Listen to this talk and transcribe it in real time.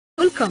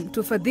Welcome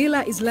to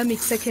Fadhila Islamic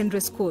Secondary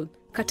School,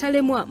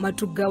 Katalemwa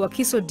Matuga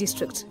Wakiso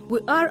District. We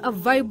are a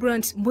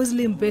vibrant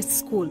Muslim-based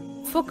school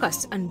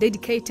focused and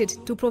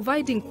dedicated to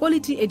providing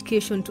quality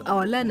education to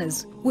our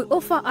learners. We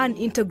offer an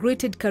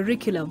integrated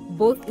curriculum,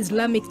 both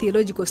Islamic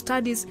theological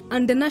studies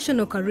and the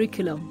national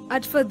curriculum.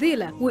 At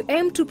Fadhila, we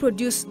aim to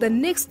produce the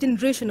next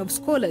generation of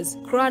scholars,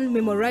 Quran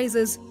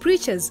memorizers,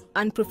 preachers,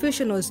 and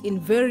professionals in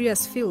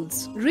various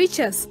fields. Reach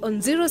us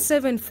on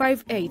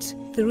 0758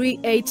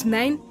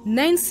 389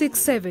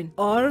 967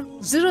 or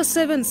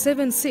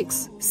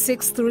 0776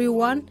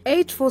 631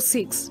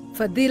 846.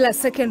 Fadhila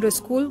Secondary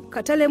School,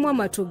 Katalemwa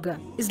Matuga.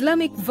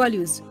 Islamic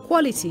values,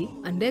 quality,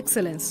 and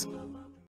excellence.